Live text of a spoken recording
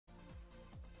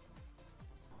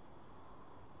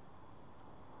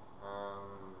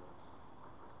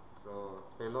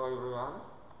Hello everyone.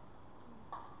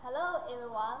 Hello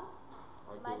everyone.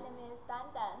 Okay. My name is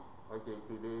Dan. Okay,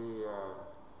 today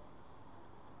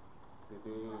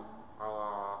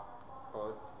our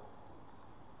host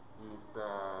is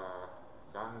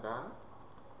Dan.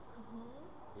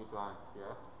 This one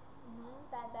here.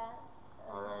 Dan.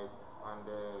 Alright, and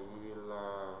we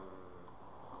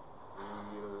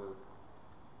will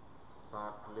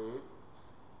translate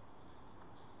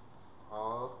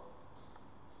all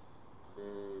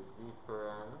the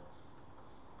different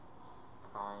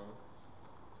kinds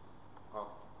of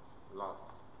loss.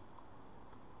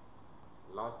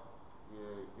 Loss,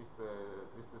 this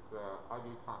is how do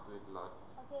you translate loss?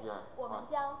 Okay. Yeah. 我们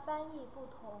将翻译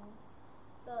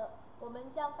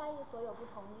所有不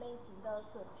同类型的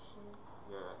损失。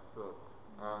Yeah.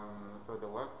 So the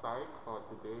website for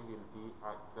today will be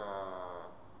at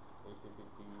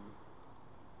http.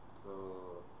 So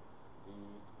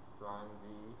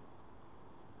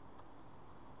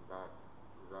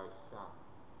Zashan.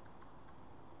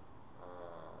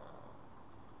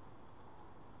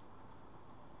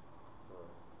 So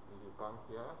if you come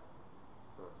here,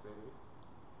 so say this.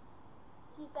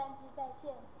 计算机在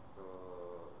线。So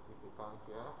if you come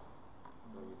here,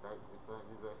 so you type this one,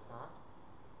 Zashan.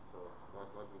 So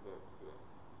that's what you get here.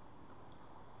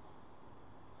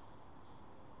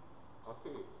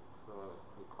 Okay, so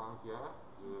you come here,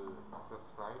 you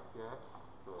subscribe here.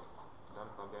 So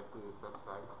don't forget to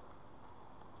subscribe.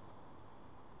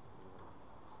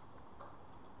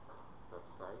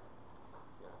 Subscribe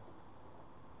here.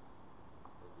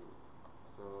 Okay,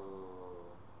 so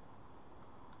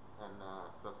and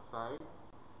subscribe.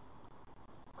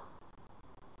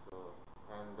 So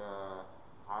and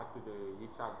add to the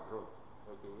WeChat group.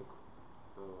 Okay,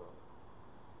 so.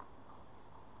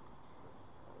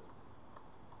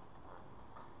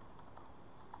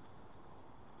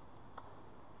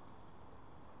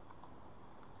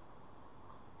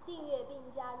订阅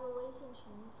并加入微信群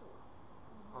组。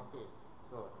Okay,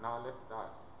 so now let's start.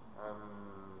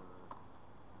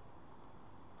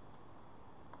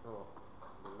 So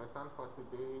the lesson for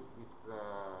today is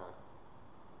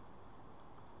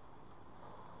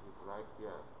right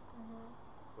here.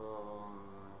 So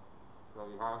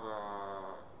you have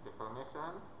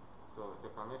defamation. So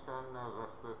defamation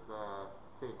versus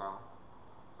fake.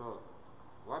 So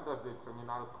what does the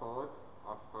criminal code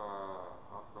of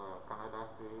Canada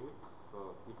say?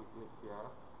 So if you click here,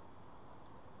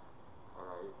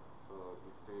 alright, so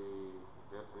you say,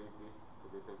 just read this a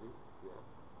little bit here.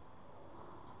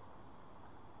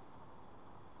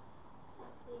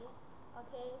 I see.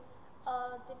 Okay.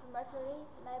 Defamatory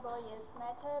libel is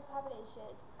matter published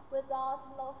without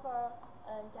lawful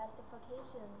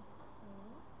justification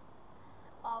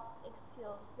of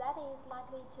excuse that is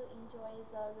likely to injure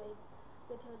the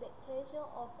reputation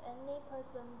of any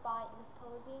person by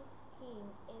exposing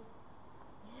him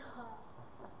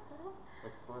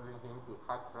exposing him to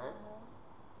hatred,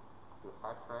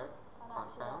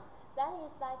 contempt. That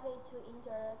is likely to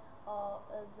injure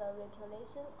the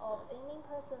reputation of any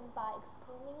person by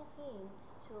exposing him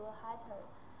to hatred,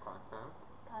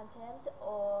 contempt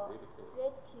or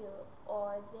ridicule,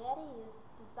 or that is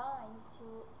designed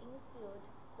to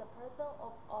insult the person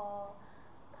of or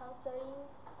concerning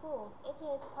whom it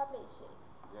is published.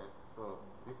 Yes, so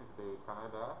this is the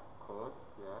Canada code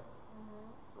here.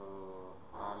 So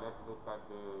now let's look at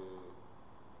the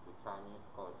Chinese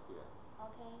code here.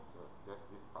 Okay. So just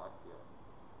this part here.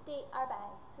 第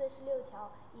246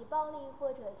条，以暴力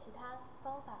或者其他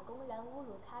方法公然侮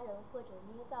辱他人或者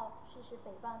捏造事实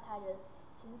诽谤他人，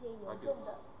情节严重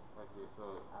的。Okay, so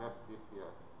just this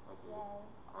here. Okay. Yeah.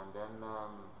 And then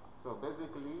so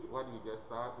basically what you just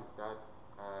saw is that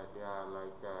there are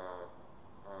like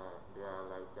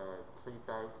three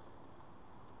types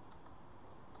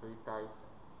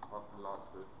of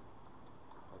losses.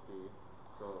 Okay,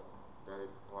 so there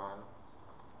is one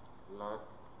loss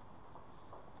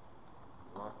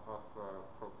of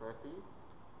property.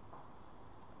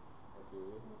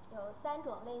 Okay. 有3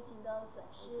种类型的损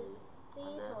失， 第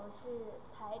一种是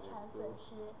财产损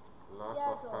失，第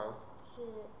二种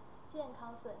是健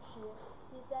康损失，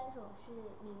第三种是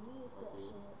名誉损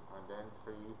失。And then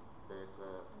there's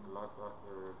a loss of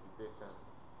reputation.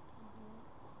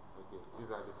 Okay, these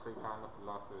are the 3 kinds of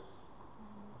losses.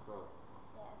 So,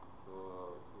 yes. So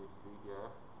you see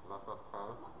here, loss of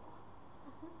health,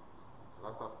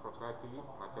 loss of property,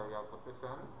 material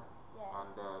possession, yes.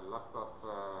 and loss of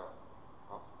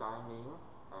timing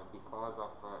because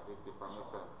of a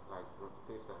defamation, like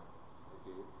reputation.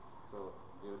 Okay, so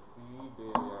you see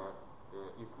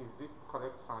is this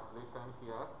correct translation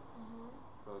here?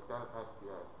 So tell us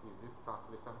here, is this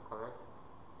translation correct?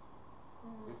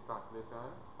 this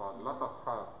translation for loss of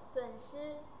health. 损失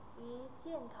于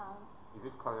健康。Is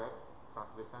it correct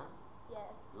translation?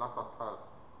 Yes. Loss of health.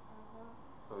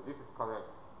 So this is correct.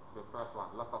 The first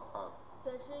one, loss of health.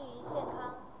 损失于健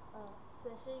康，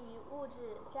损失于物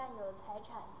质、占有财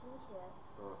产、金钱。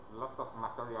So loss of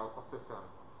material possession,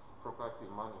 property,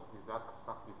 money. Is that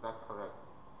correct?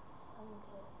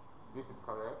 Okay. This is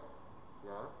correct.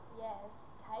 Yeah. Yes.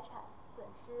 财产损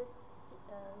失，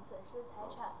损失财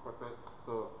产。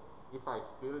So if I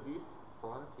steal this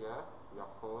phone here, your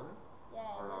phone.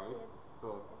 Yeah. Alright.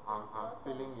 So I'm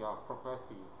stealing your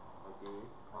property. Okay.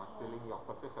 I'm stealing your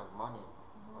possession, money.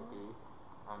 Okay.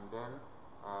 And then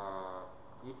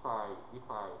if I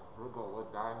Rugo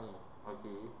would die me,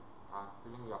 okay, I'm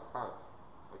stealing your health.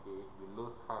 Okay, you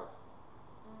lose health.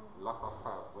 Loss of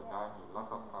health would die me, loss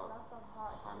of health. Loss of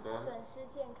heart. And then 损失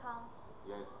健康。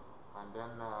Yes. And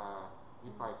then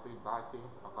if I say bad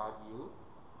things about you,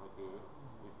 okay,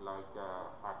 it's like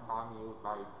I harm you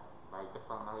by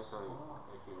defamatory.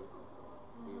 Okay.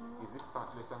 Is this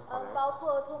translation correct? 包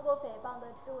括通过诽谤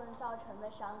的质问造成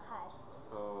的伤害。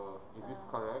So is this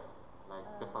correct? Like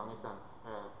defamation,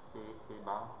 诽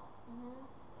谤。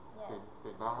Yes.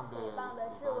 诽谤的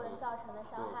质问造成的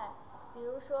伤害，比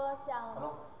如说像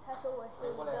他说我是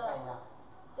一个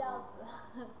婊子。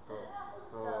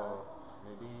So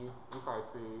maybe if I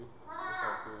say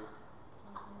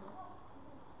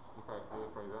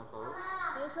for example.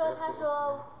 比如说他说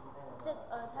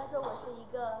他说我是一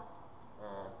个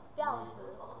婊子，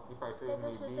那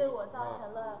就是对我造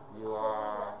成了生命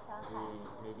的伤害。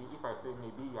Maybe if I say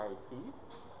maybe you are a thief.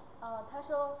 他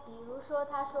说，比如说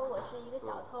他说我是一个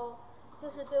小偷，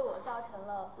就是对我造成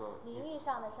了名誉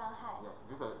上的伤害。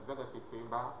这个是诽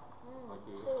谤。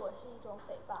对我是一种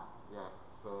诽谤。Yeah.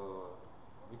 So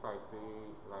if I say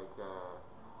like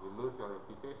you lose your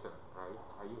reputation, right?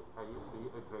 Do you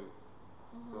agree?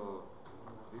 So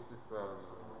this is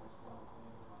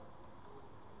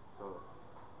so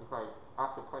if I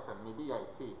ask a question, maybe you are a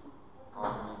thief,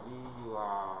 or maybe you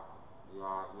are a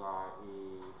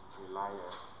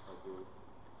liar. Okay.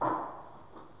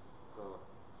 So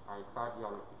I hurt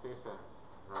your reputation,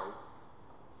 right?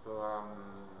 So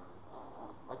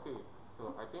okay. So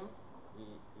I think we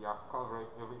have covered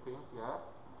everything here,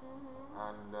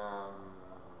 and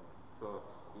so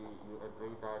you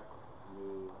agree that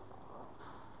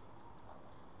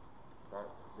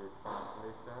the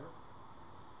translation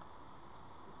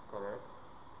is correct.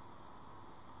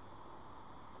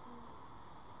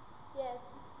 Yes.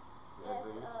 Yes.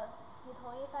 你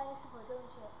同意翻译是否正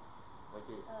确？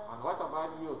 Okay. And what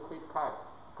about you, KwtKat?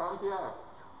 Come here.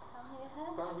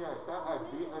 Come here. Tell us,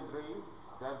 do you agree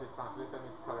that the translation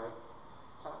is correct?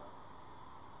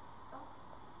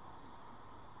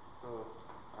 So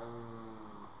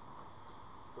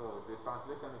the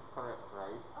translation is correct,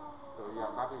 right? So you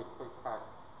are back with KwtKat.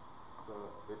 So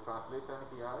the translation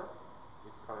here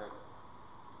is correct.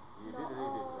 You did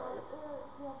read it, right?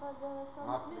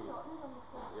 Must be.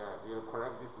 Yeah, you'll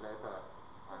correct this letter.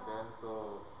 And then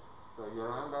so you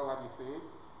remember what you said?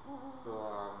 So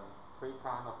 3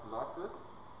 kinds of losses.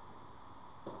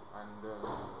 And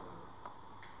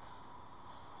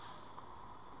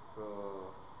so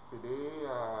today,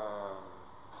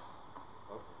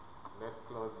 oops, let's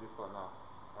close this for now.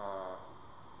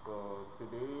 So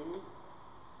today,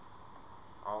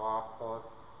 our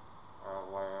hosts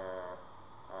were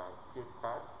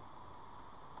KwtKat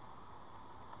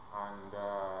and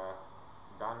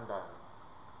Dandan.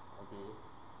 Okay.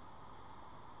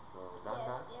 So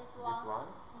Dandan, yes, this one.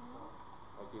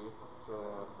 Okay. So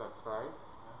subscribe.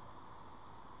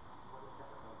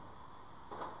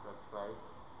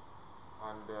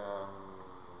 And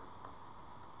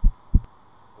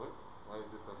wait, why is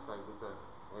this subscribe button?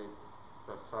 Wait,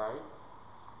 subscribe.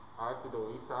 Add to the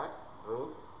WeChat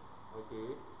group.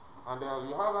 Okay. And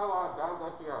you have our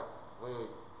dog here. Wait.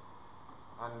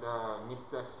 And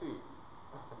Mr. C.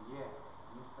 Yeah,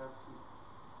 Mr. C.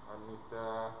 And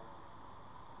Mr.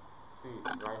 C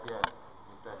right here.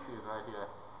 Mr. C is right here.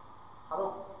 Hello.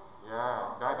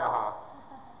 Yeah, 大家好。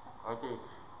Okay.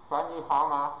 翻译好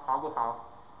吗？好不好？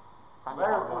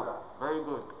 Very good. Very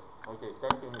good. Okay,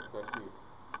 thank you, Mr. Shi.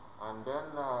 And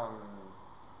then,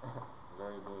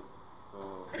 very good. So.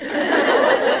 我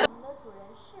们的主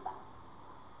人是吧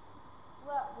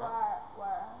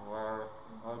Where?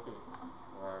 Okay.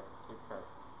 Where? KwtKat.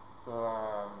 So,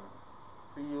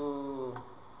 see you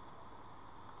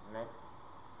next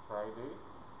Friday.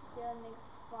 See you next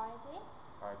Friday.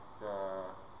 At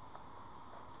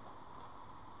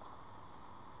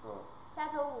so. 下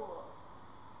周五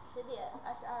10点22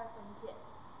分见。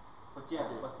不见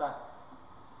不散。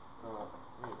So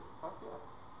wait, okay.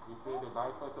 This see the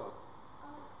live photo.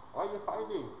 Why are you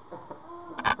fighting?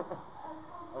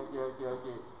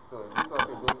 Okay. So this was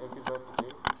a good episode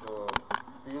today. So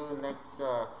see you next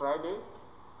Friday.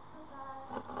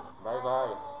 Bye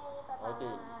bye.